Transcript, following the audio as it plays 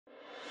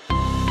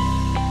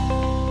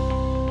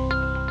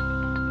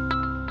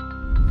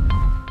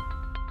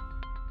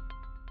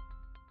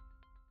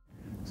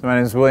So my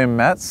name is William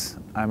Metz.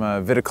 I'm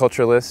a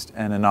viticulturalist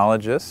and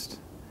enologist.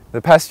 The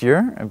past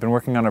year, I've been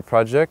working on a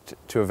project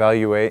to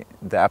evaluate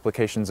the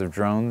applications of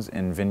drones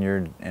in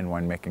vineyard and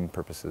winemaking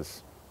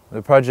purposes.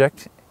 The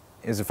project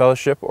is a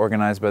fellowship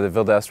organized by the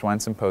Wilde Est Wine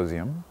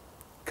Symposium,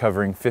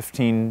 covering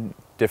 15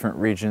 different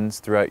regions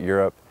throughout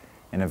Europe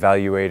and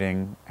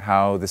evaluating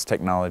how this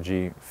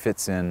technology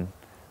fits in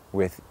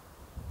with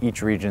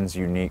each region's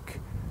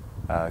unique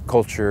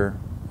culture,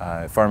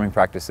 farming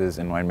practices,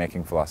 and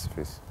winemaking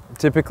philosophies.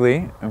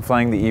 Typically, I'm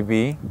flying the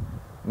EB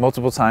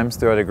multiple times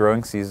throughout a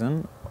growing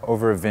season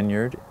over a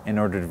vineyard in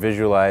order to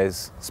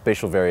visualize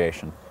spatial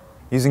variation.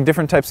 Using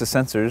different types of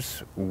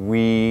sensors,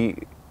 we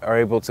are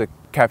able to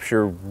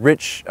capture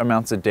rich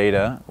amounts of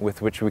data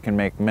with which we can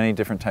make many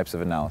different types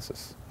of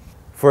analysis.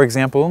 For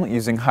example,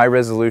 using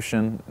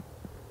high-resolution,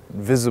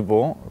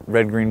 visible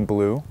red, green,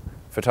 blue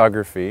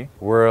photography,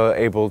 we're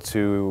able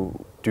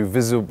to do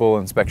visible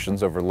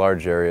inspections over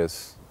large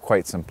areas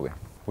quite simply.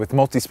 With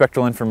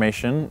multispectral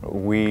information,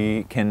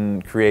 we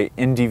can create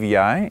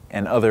NDVI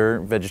and other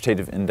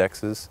vegetative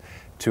indexes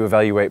to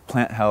evaluate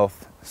plant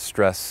health,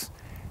 stress,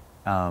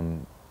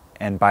 and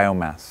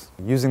biomass.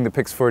 Using the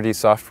Pix4D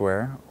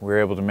software, we're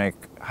able to make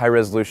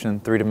high-resolution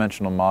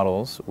three-dimensional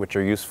models which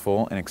are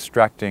useful in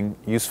extracting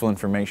useful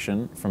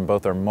information from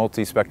both our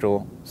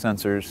multispectral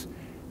sensors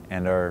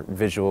and our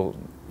visual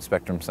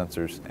spectrum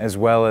sensors, as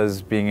well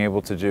as being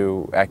able to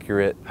do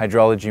accurate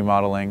hydrology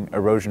modeling,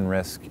 erosion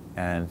risk,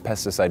 and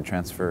pesticide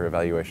transfer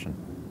evaluation.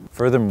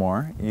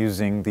 Furthermore,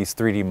 using these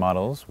 3D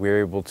models,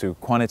 we're able to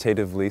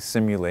quantitatively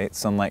simulate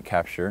sunlight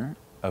capture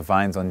of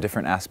vines on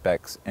different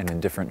aspects and in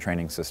different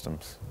training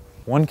systems.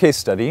 One case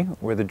study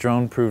where the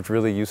drone proved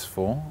really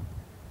useful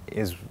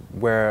is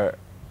where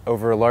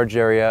over a large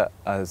area,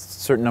 a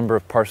certain number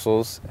of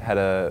parcels had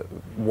a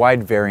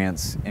wide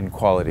variance in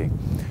quality.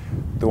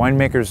 The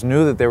winemakers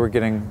knew that they were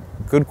getting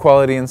good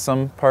quality in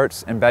some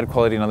parts and bad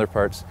quality in other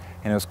parts,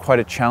 and it was quite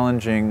a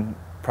challenging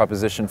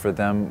proposition for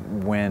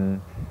them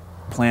when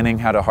planning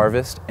how to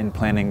harvest and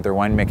planning their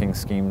winemaking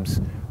schemes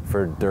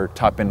for their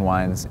top-end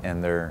wines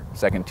and their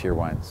second-tier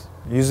wines.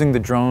 Using the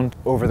drone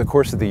over the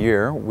course of the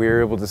year, we were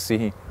able to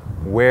see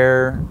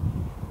where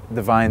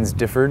the vines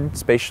differed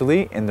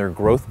spatially in their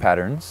growth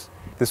patterns.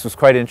 This was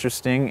quite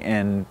interesting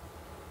in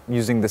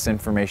using this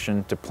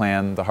information to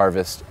plan the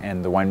harvest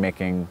and the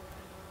winemaking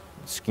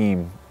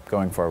scheme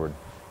going forward.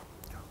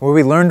 What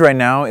we learned right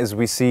now is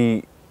we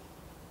see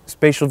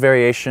spatial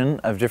variation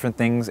of different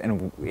things,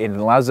 and it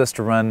allows us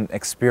to run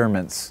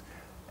experiments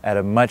at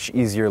a much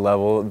easier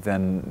level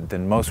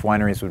than most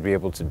wineries would be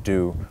able to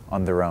do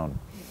on their own.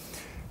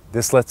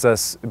 This lets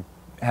us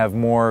have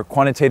more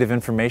quantitative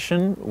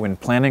information when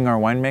planning our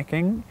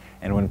winemaking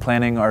and when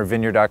planning our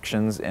vineyard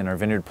actions and our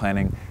vineyard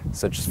planning,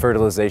 such as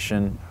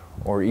fertilization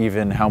or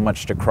even how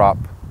much to crop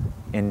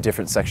in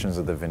different sections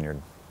of the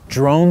vineyard.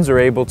 Drones are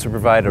able to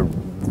provide a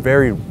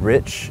very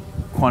rich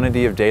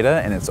quantity of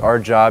data, and it's our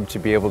job to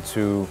be able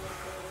to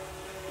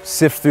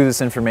sift through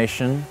this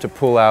information to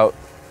pull out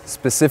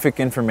specific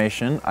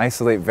information,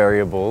 isolate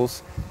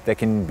variables that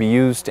can be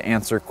used to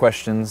answer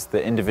questions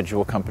that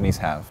individual companies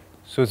have.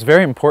 So it's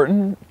very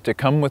important to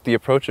come with the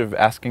approach of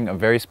asking a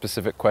very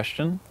specific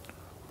question.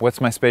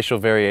 What's my spatial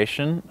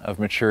variation of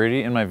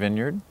maturity in my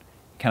vineyard?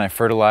 Can I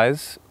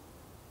fertilize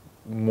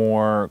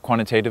more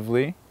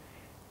quantitatively?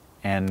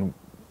 And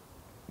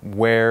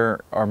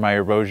where are my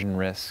erosion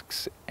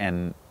risks,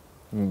 and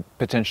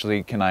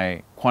potentially can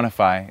I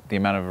quantify the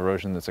amount of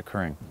erosion that's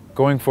occurring?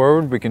 Going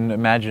forward, we can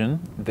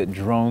imagine that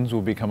drones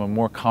will become a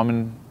more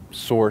common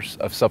source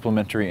of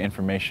supplementary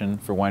information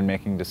for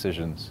winemaking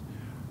decisions.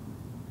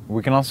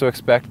 We can also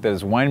expect that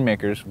as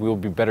winemakers, we will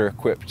be better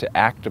equipped to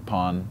act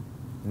upon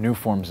new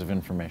forms of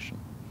information.